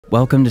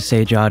Welcome to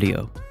Sage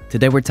Audio.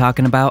 Today we're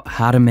talking about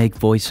how to make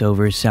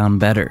voiceovers sound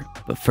better.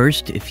 But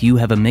first, if you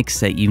have a mix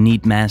that you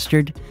need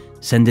mastered,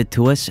 send it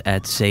to us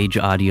at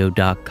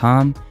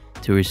sageaudio.com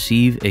to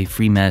receive a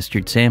free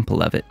mastered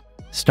sample of it.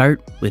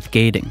 Start with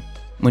gating.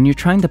 When you're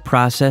trying to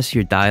process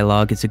your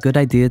dialogue, it's a good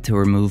idea to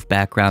remove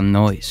background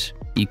noise.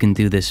 You can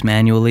do this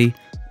manually,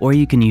 or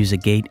you can use a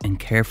gate and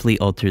carefully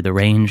alter the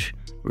range,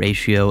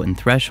 ratio, and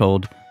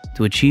threshold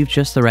to achieve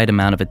just the right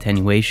amount of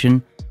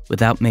attenuation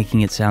without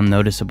making it sound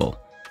noticeable.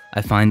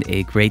 I find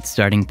a great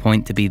starting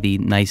point to be the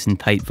nice and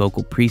tight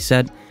vocal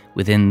preset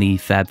within the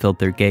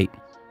FabFilter gate.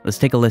 Let's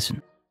take a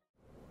listen.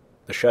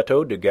 The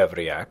Chateau de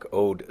Gavrillac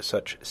owed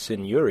such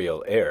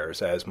seigneurial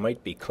airs as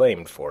might be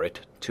claimed for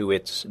it to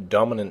its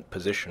dominant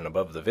position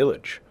above the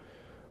village,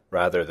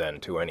 rather than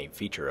to any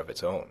feature of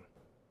its own.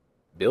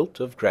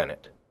 Built of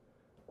granite,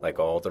 like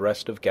all the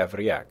rest of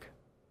Gavrillac,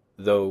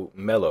 though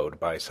mellowed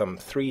by some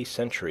 3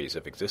 centuries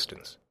of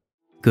existence.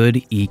 Good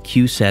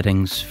EQ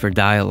settings for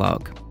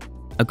dialogue.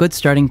 A good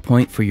starting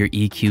point for your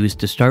EQ is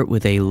to start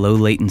with a low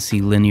latency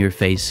linear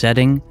phase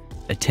setting,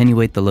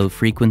 attenuate the low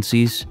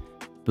frequencies,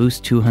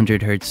 boost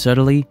 200 Hz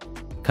subtly,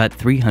 cut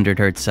 300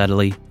 Hz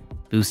subtly,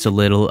 boost a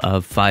little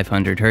of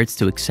 500 Hz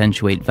to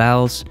accentuate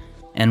vowels,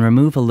 and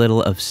remove a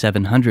little of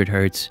 700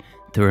 Hz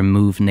to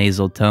remove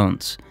nasal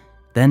tones.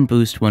 Then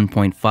boost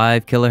 1.5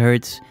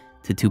 kHz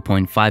to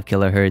 2.5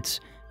 kHz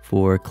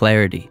for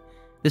clarity.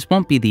 This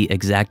won't be the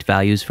exact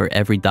values for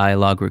every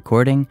dialogue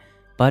recording,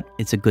 but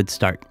it's a good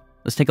start.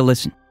 Let's take a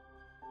listen.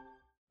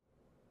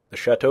 The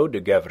Chateau de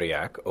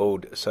Gavrillac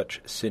owed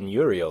such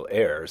seigneurial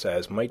airs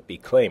as might be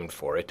claimed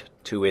for it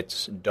to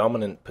its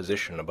dominant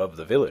position above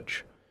the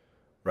village,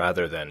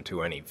 rather than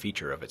to any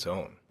feature of its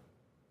own.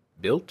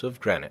 Built of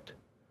granite,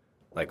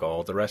 like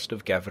all the rest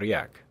of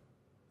Gavrillac,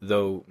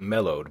 though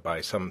mellowed by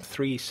some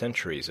 3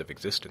 centuries of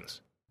existence.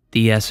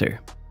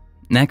 De-esser.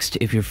 Next,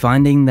 if you're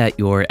finding that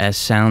your S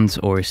sounds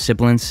or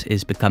sibilance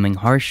is becoming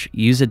harsh,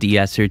 use a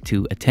de-esser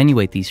to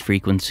attenuate these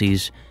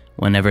frequencies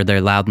whenever they're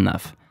loud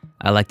enough.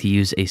 I like to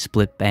use a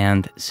split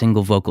band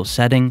single vocal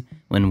setting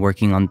when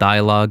working on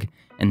dialogue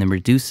and then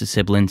reduce the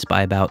sibilance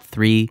by about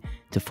 3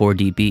 to 4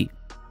 dB.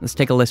 Let's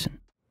take a listen.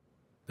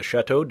 The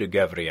Chateau de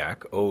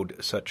Gavrillac owed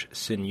such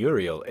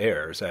seigneurial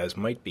airs as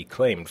might be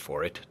claimed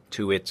for it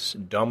to its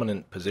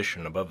dominant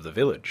position above the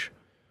village,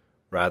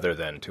 rather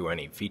than to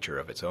any feature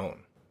of its own.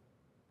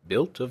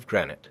 Built of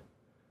granite,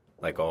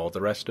 like all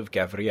the rest of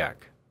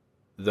Gavrillac,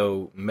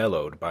 though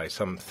mellowed by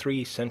some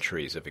 3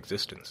 centuries of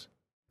existence.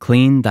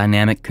 Clean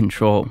dynamic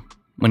control.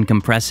 When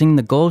compressing,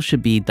 the goal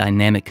should be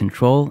dynamic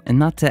control and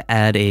not to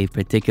add a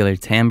particular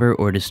timbre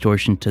or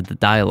distortion to the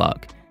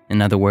dialogue.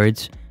 In other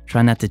words,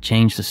 try not to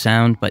change the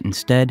sound, but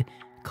instead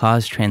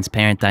cause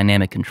transparent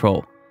dynamic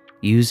control.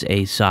 Use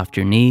a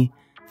softer knee,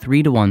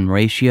 3:1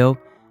 ratio,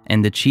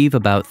 and achieve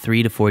about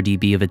 3 to 4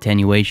 dB of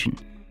attenuation.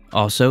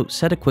 Also,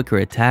 set a quicker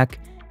attack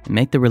and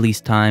make the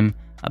release time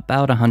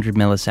about 100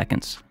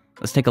 milliseconds.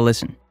 Let's take a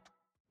listen.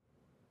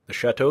 The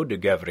Chateau de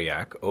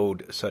Gavrillac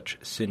owed such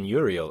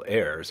seigneurial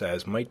airs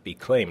as might be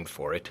claimed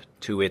for it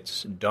to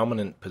its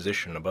dominant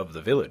position above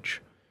the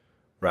village,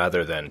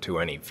 rather than to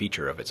any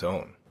feature of its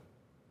own.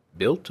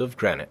 Built of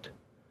granite,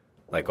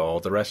 like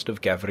all the rest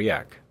of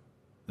Gavrillac,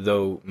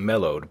 though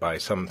mellowed by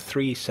some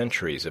 3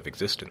 centuries of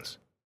existence.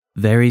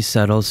 Very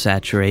subtle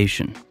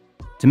saturation.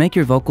 To make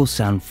your vocals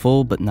sound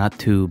full but not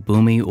too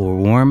boomy or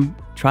warm,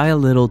 try a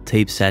little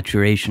tape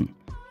saturation.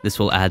 This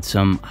will add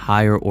some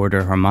higher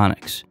order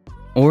harmonics.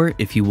 Or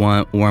if you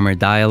want warmer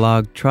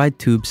dialogue, try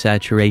tube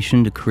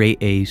saturation to create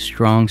a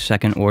strong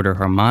second order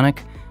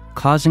harmonic,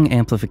 causing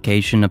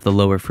amplification of the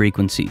lower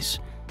frequencies.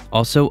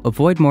 Also,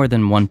 avoid more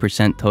than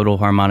 1% total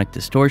harmonic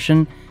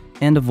distortion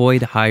and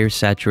avoid higher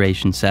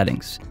saturation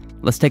settings.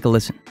 Let's take a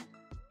listen.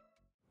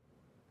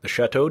 The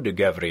Chateau de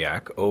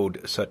Gavrillac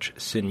owed such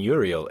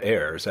seigneurial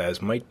airs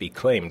as might be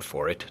claimed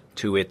for it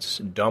to its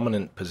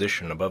dominant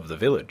position above the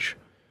village,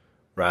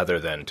 rather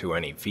than to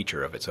any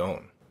feature of its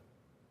own.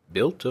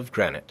 Built of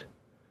granite,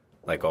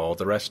 like all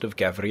the rest of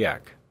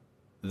Gavrillac,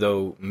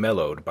 though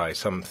mellowed by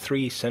some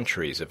 3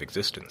 centuries of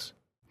existence.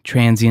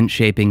 Transient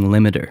shaping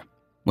limiter.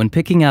 When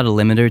picking out a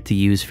limiter to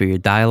use for your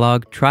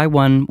dialogue, try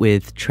one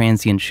with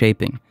transient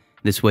shaping.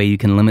 This way you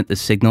can limit the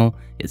signal,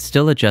 it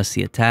still adjusts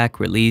the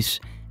attack, release,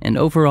 and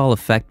overall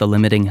effect the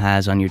limiting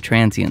has on your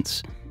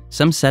transients.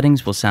 Some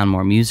settings will sound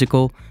more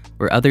musical,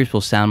 or others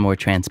will sound more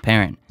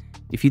transparent.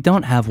 If you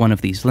don't have one of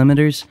these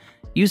limiters,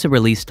 use a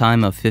release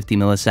time of 50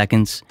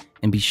 milliseconds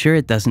and be sure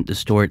it doesn't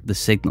distort the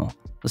signal.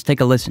 Let's take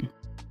a listen.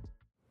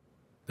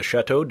 The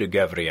Chateau de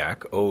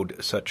Gavrillac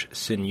owed such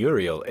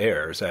seigneurial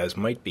airs as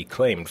might be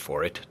claimed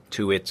for it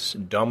to its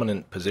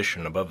dominant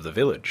position above the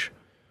village,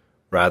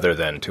 rather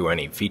than to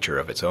any feature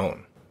of its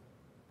own.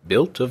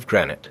 Built of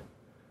granite,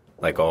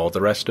 like all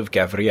the rest of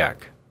Gavrillac,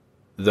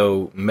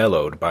 though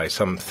mellowed by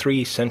some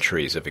 3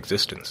 centuries of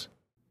existence.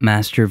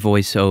 Master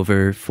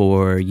voiceover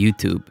for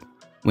YouTube.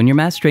 When you're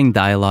mastering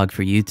dialogue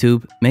for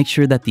YouTube, make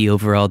sure that the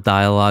overall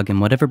dialogue and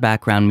whatever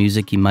background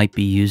music you might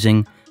be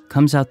using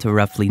comes out to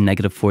roughly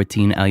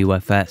 -14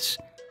 LUFS.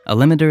 A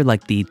limiter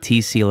like the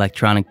TC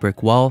Electronic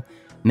Brick Wall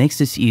makes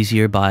this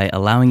easier by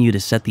allowing you to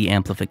set the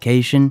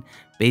amplification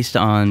based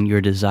on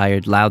your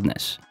desired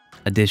loudness.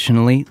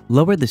 Additionally,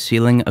 lower the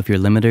ceiling of your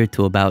limiter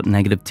to about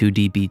 -2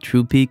 dB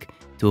true peak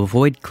to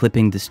avoid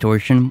clipping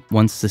distortion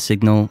once the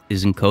signal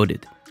is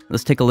encoded.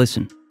 Let's take a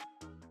listen.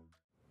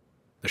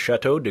 The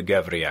Chateau de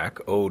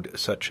Gavrillac owed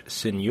such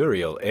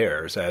seigneurial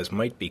airs as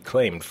might be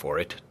claimed for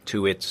it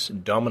to its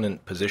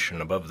dominant position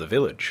above the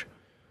village,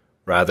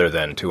 rather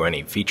than to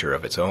any feature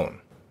of its own.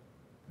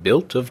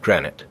 Built of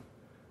granite,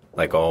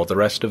 like all the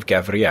rest of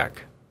Gavrillac,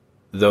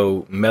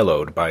 though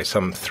mellowed by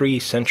some 3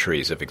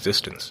 centuries of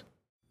existence.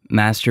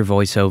 Master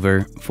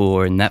voiceover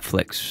for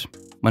Netflix.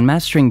 When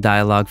mastering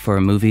dialogue for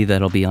a movie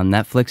that'll be on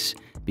Netflix,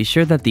 be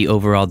sure that the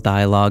overall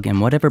dialogue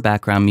and whatever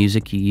background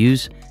music you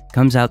use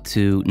comes out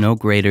to no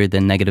greater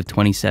than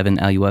 -27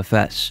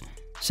 LUFS.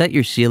 Set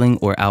your ceiling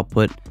or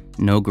output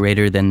no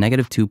greater than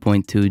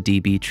 -2.2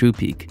 dB true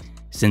peak,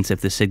 since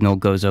if the signal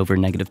goes over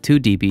 -2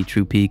 dB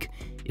true peak,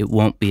 it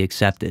won't be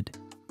accepted.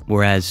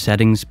 Whereas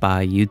settings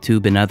by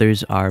YouTube and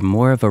others are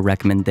more of a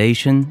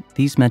recommendation,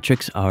 these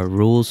metrics are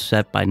rules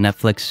set by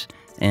Netflix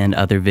and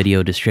other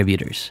video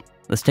distributors.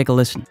 Let's take a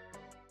listen.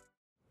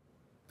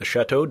 The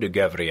Chateau de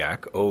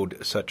Gavrillac owed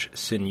such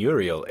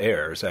seigneurial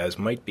airs as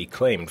might be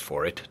claimed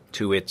for it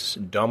to its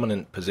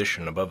dominant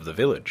position above the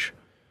village,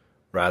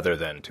 rather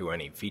than to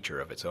any feature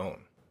of its own.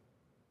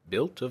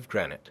 Built of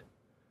granite,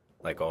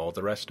 like all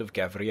the rest of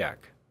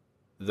Gavrillac,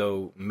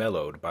 though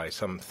mellowed by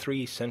some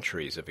 3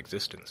 centuries of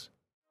existence.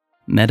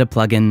 Meta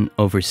plugin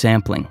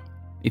oversampling.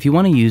 If you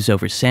want to use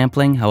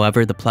oversampling,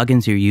 however the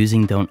plugins you're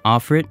using don't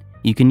offer it,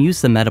 you can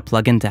use the Meta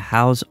plugin to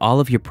house all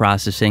of your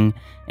processing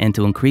and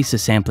to increase the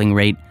sampling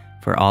rate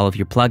for all of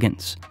your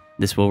plugins.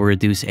 This will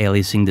reduce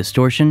aliasing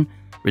distortion,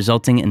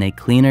 resulting in a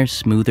cleaner,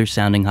 smoother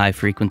sounding high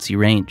frequency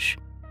range.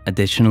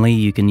 Additionally,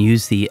 you can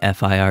use the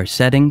FIR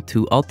setting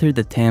to alter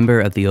the timbre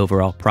of the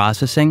overall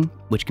processing,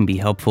 which can be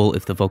helpful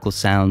if the vocal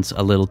sounds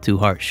a little too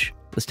harsh.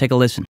 Let's take a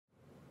listen.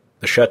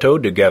 The Chateau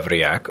de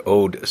Gavrillac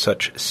owed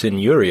such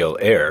seigneurial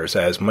airs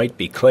as might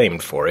be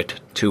claimed for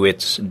it to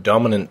its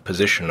dominant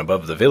position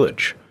above the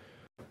village,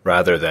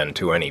 rather than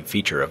to any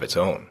feature of its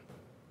own.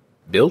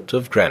 Built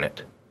of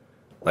granite,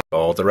 like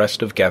all the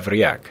rest of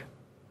Gavrillac,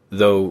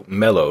 though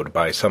mellowed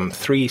by some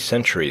 3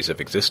 centuries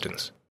of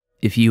existence.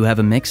 If you have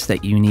a mix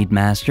that you need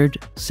mastered,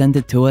 send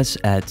it to us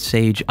at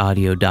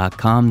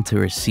sageaudio.com to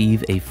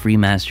receive a free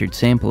mastered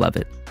sample of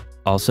it.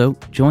 Also,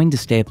 join to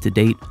stay up to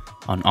date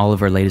on all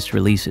of our latest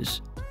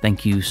releases.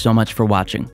 Thank you so much for watching.